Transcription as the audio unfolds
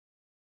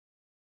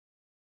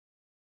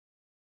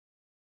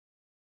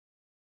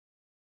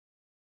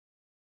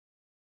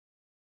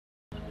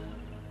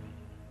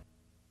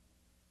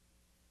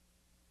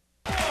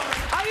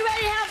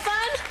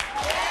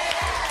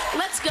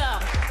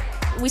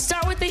We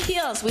start with the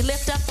heels. We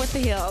lift up with the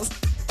heels.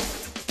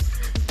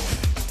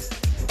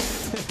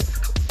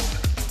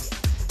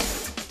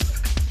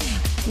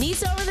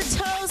 Knees over the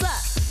toes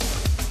up.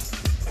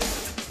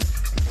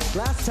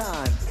 Last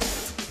time.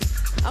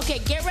 Okay,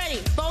 get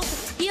ready.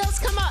 Both heels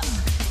come up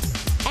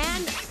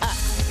and up.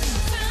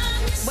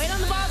 Weight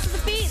on the balls of the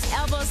feet.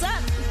 Elbows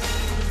up.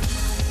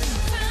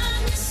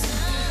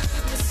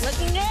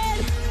 Looking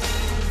good.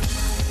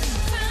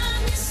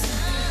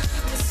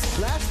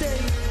 Last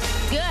 8.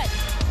 Good.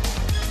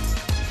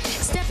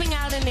 Stepping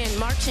out and in,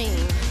 marching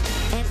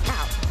and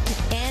out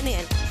and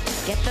in.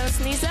 Get those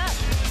knees up.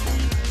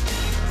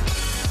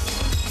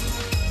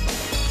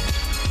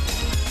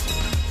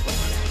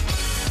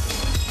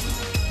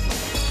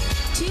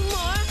 Two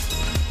more.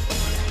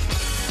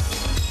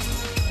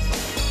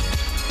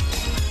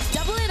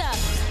 Double it up.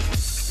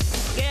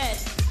 Good.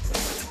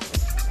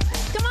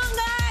 Come on,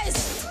 guys.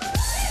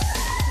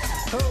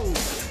 Oh.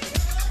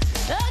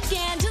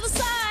 Again, to the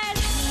side.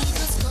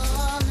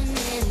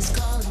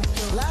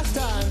 Last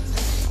time.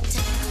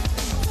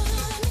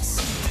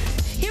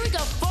 Here we go,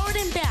 forward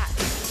and back.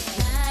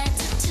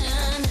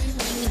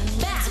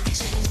 Back.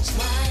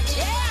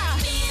 Yeah.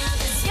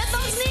 Get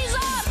those knees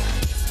up.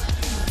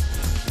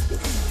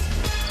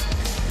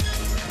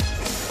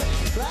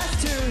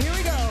 Last 2. Here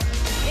we go.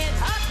 And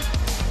up.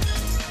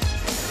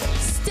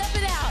 Step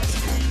it out.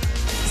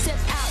 Step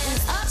out and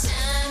up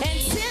and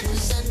sit.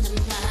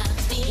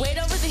 Weight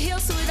over the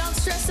heels so we don't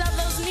stress out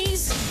those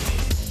knees.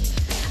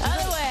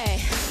 Other way.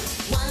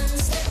 One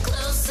step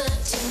closer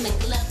to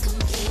make love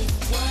complete.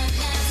 What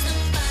has the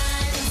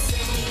final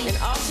say? And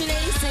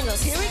alternating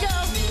singles. Here we go.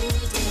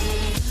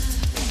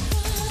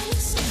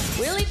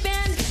 Really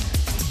bend.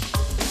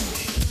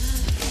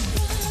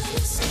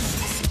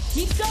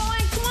 Keep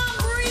going. Come on,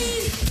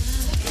 breathe.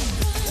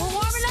 We're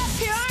warming up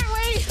here, aren't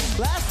we?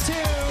 Last 2.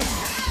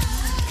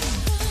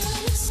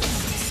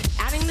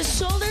 Adding the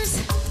shoulders.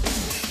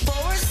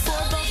 Forward,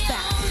 forward, both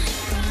back.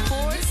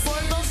 Forward,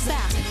 forward, both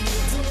back.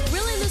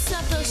 Really loosen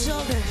up those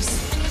shoulders.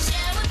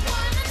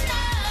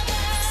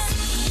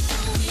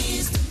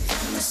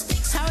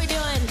 How are we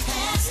doing?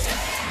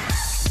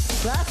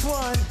 Last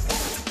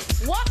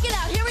 1. Walk it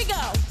out. Here we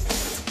go.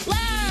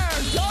 Blair,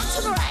 go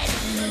to the right.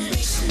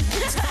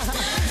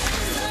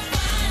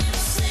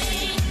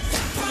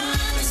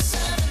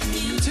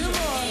 2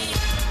 more.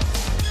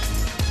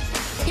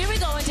 Here we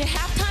go into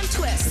halftime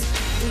twist.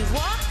 We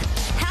walk,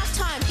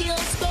 halftime,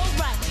 heels go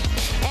right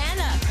and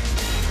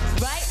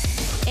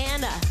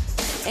up,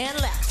 and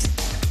left.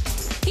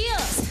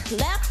 Heels,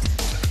 left,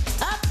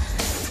 up,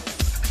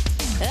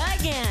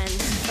 again.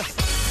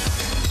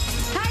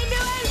 How you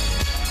doing?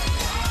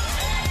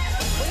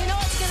 Well, you know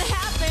what's gonna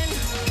happen.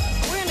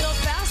 We're gonna go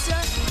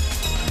faster.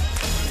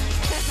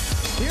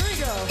 Here we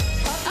go.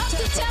 Up to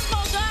tempo,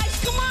 guys,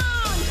 come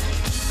on.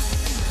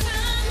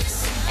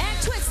 And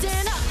twist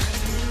and up.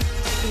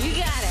 You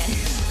got it.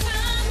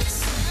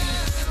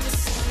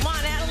 Come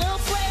on, add a little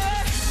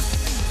flavor.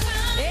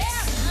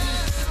 Yeah.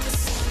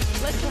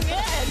 Looking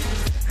good.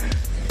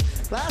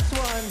 Last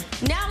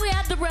 1. Now we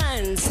have the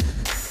runs.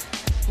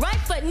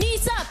 Right foot,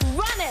 knees up,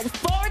 run it.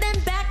 Forward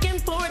and back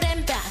and forward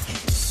and back.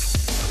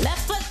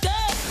 Left foot, go.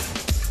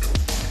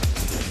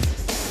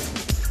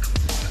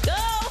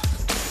 Go.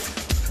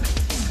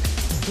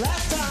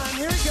 Last time.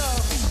 Here we go.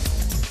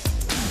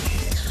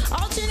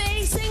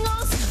 Alternating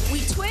singles, we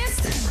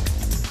twist.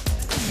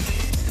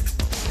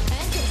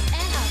 And twist,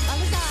 and up on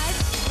the side.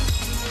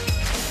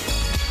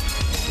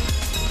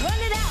 Run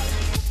it out.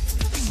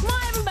 Come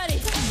on, everybody.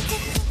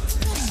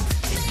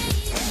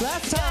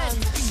 Last time.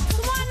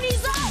 Come on,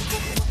 knees up.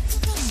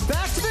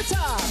 Back to the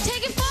top.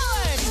 Take it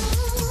forward.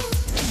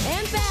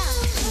 And back.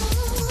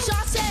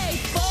 Chassé,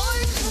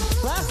 forward.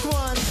 Last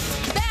 1.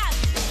 Back.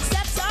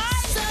 Step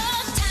side.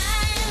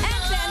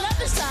 And bend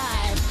other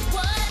side.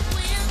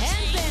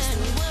 And bend.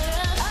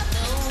 Up.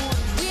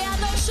 We have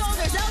those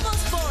shoulders,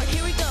 elbows forward.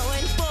 Here we go.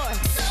 And forward.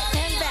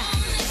 And back.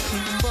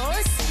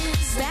 Forward.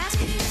 Back.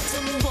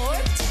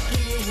 Forward.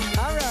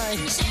 All right.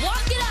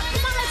 Walk it up.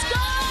 Come on, let's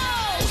go.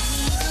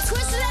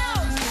 Twist it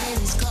out.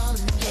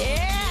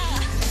 Yeah.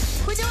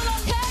 We're doing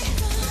okay?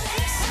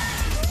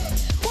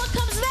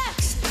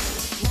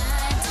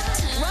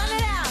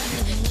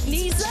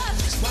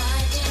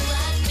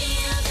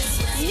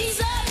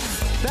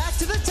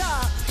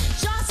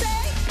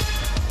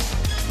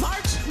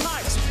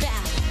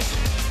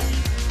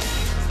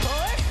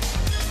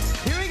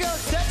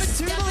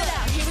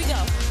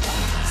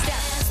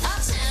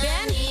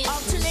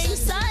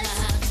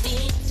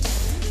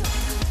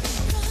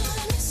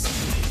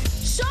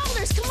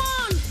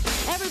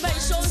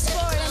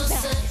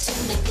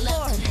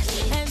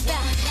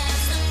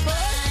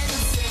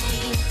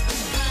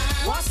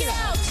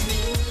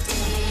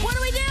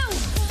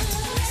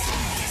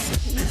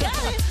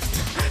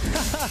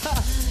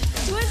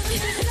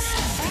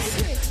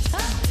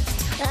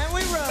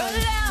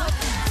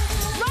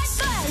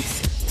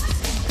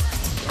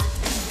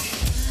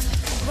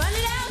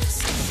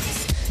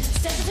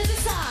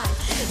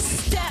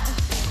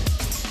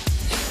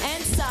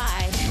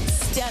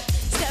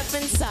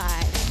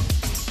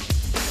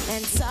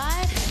 and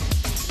side.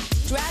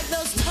 Drag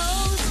those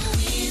toes.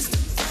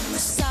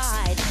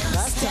 Side.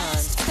 Last Step, time.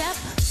 step.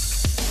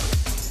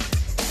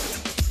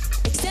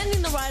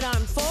 Extending the right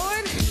arm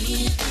forward.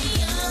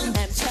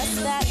 And press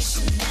that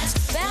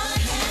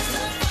back.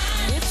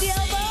 With the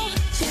elbow.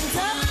 Chins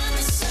up.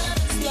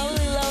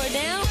 Slowly lower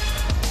down.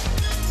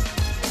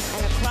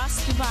 And across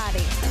the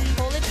body.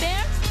 Hold it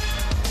there.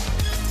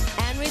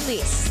 And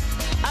release.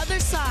 Other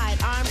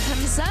side. Arm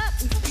comes up.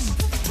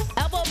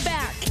 Elbow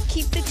back.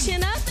 Keep the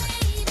chin up.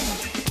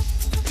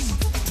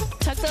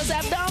 Tuck those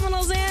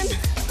abdominals in.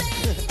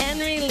 And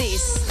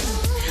release.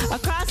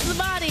 Across the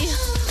body.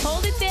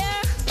 Hold it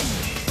there.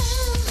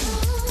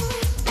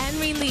 And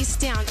release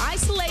down.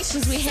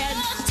 Isolations. We head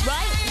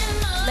right,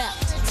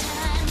 left.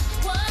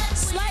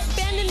 Slight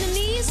bend in the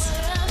knees.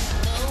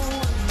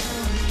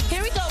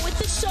 Here we go with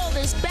the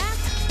shoulders back.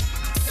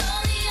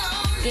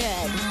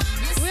 Good.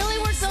 Really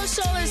work those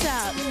shoulders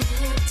out.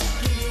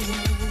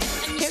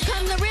 Here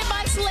come the rib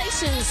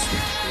isolations.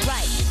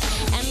 Right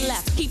and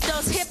left. Keep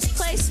those hips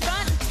placed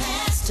front.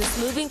 Just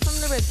moving from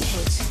the rib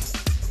cage.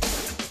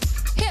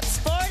 Hips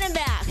forward and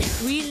back.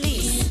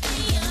 Release.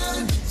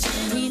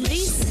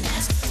 Release.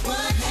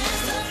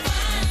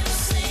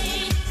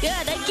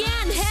 Good.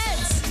 Again,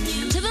 heads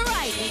to the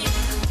right.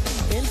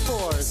 In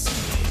fours.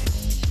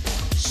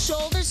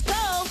 Shoulders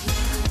go.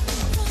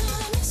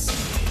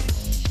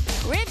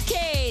 Rib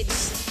cage.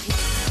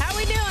 How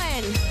we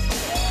doing?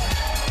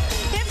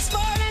 Hips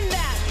forward and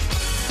back.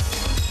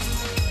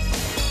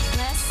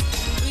 Press,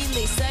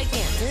 release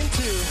again. In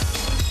two.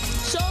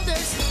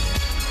 Shoulders,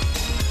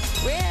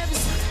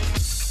 ribs,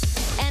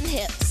 and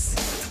hips.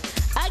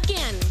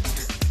 Again.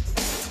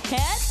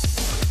 Head,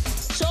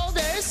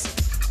 shoulders,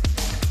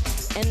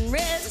 and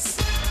ribs.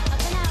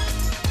 Up and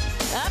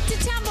out. Up to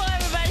tempo,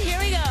 everybody. Here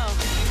we go.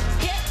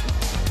 Hip,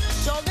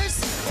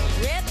 shoulders,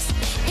 ribs,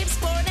 hips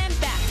forward and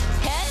back.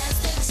 Head,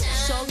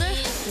 shoulder,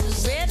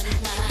 rib,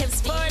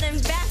 hips forward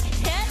and back.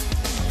 Head,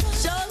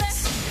 shoulder,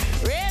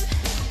 rib.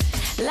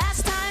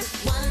 Last time.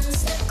 One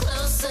step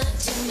closer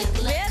to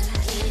Rib,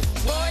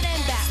 forward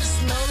and back.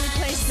 Slowly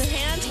place the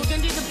hands. We're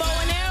going to do the bow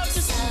and arrow,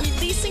 just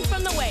releasing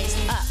from the waist.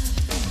 Up.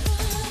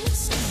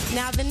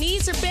 Now the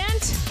knees are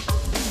bent.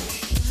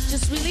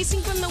 Just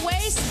releasing from the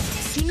waist.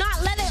 Do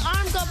not let the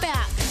arm go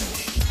back.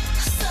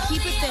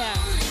 Keep it there.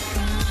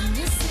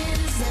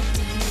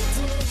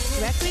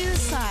 Directly to the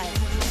side.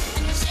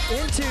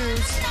 In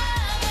twos.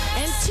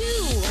 And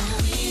two.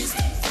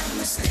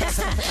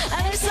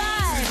 Other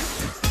side.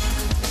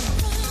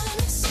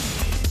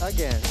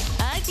 Again.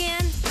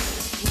 Again.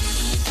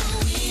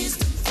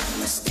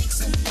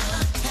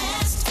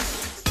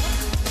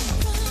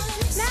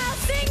 Now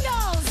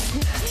singles.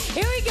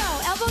 Here we go.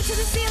 Elbow to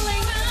the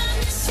ceiling.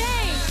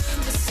 Change.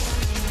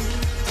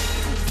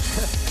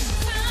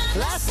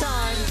 Last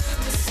time.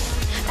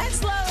 And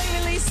slowly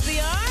release the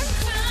arm.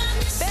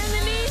 Bend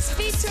the knees.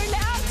 Feet turned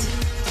out.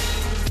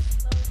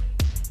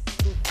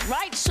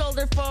 Right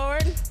shoulder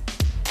forward.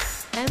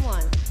 And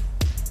one.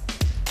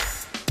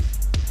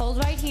 Hold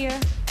right here.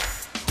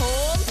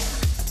 Hold.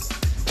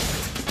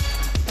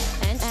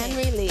 And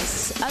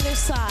release. Other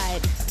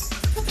side.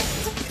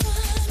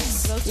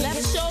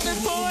 Left shoulder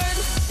forward.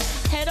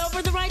 Head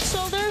over the right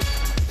shoulder.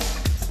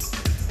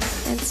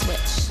 And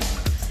switch.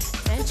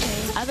 And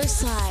change. Other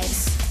side.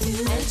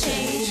 And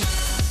change.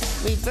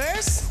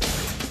 Reverse.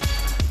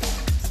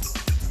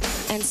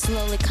 And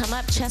slowly come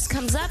up. Chest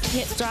comes up.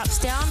 Hip drops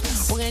down.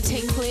 We're going to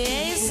take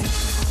pliés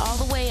all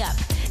the way up.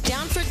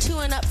 Down for two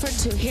and up for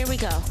two. Here we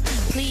go.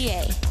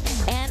 Plie.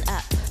 And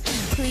up.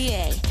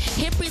 Plie.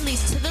 Hip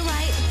release to the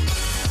right.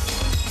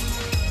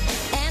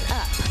 And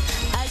up.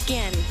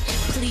 Again.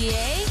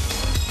 Plie.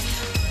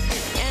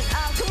 And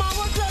up. Come on,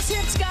 work those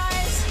hips,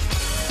 guys.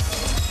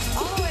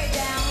 All the way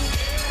down.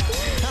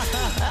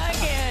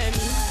 Again.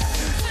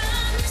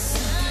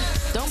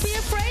 Don't be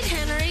afraid,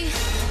 Henry.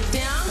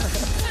 Down.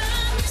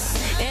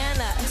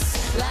 And up.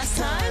 Last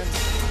time.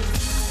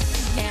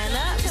 And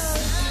up.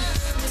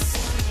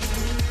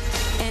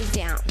 And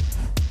down.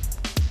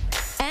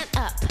 And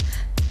up.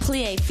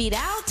 Plie, feet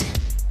out.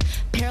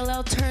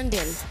 Parallel turned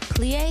in.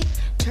 Plie,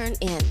 turn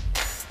in.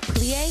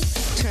 Plie,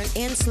 turn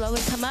in.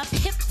 Slowly come up.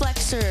 Hip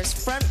flexors.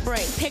 Front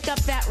break. Pick up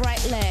that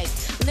right leg.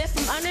 Lift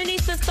from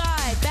underneath the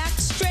thigh. Back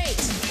straight.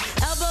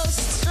 Elbows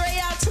straight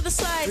out to the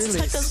sides. Release.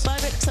 Tuck those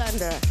buttocks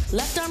under.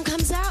 Left arm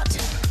comes out.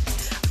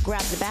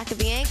 Grab the back of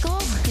the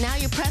ankle. Now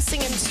you're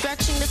pressing and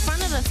stretching the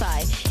front of the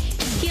thigh.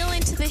 Heel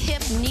into the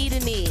hip, knee to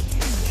knee.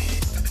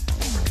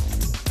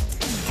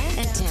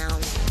 And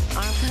down.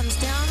 Arm comes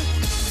down.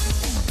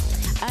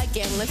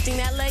 Again, lifting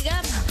that leg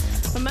up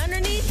from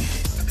underneath.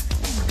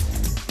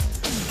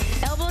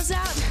 Elbows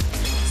out.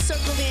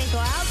 Circle the ankle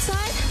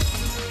outside.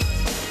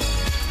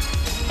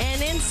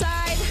 And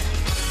inside.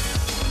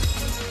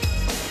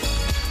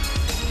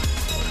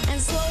 And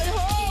slowly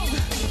hold.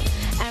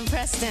 And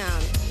press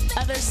down.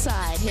 Other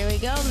side. Here we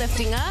go.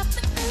 Lifting up.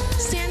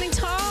 Standing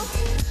tall.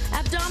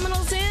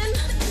 Abdominals in.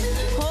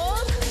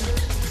 Hold.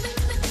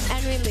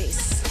 And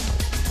release.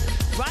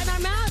 Right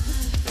arm out.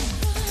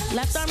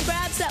 Left arm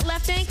grabs that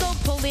left ankle.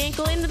 Pull the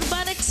ankle into the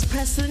buttocks.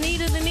 Press the knee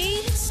to the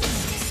knee.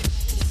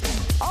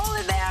 Hold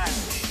it there.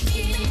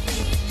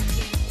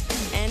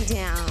 And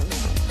down.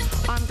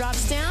 Arm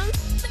drops down.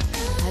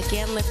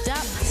 Again, lift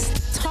up.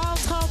 Tall,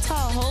 tall,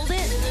 tall. Hold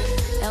it.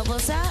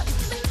 Elbows up.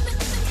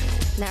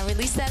 Now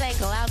release that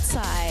ankle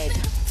outside.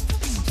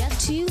 Got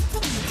 2,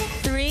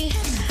 3,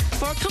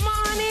 4. Come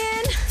on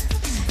in.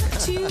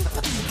 2,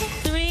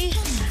 3,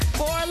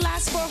 4.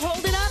 Last 4.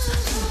 Hold it up.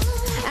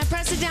 And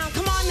press it down.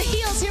 Come on, the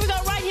heels. Here we go.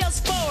 Right heels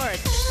forward.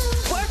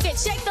 Work it.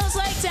 Shake those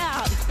legs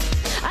out.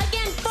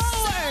 Again,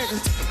 forward.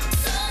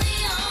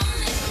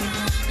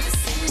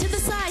 To the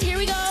side. Here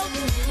we go.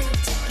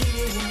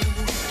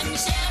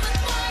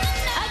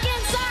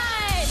 Again,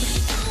 side.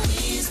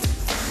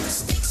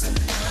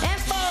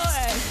 And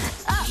forward.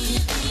 Up.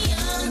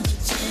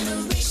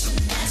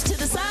 To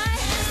the side.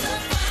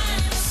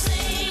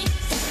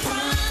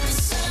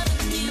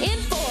 In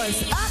 4s.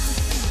 Up.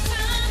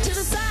 To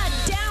the side.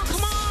 Down.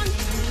 Come on.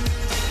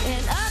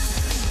 And up.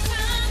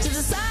 To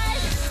the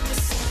side.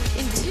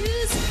 In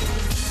 2s.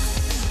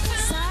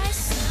 Side.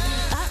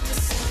 Up.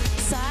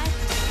 Side.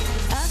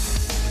 Up.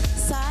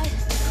 Side.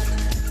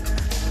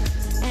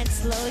 And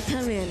slowly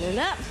come in and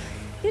up.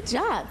 Good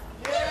job.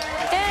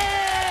 Yay!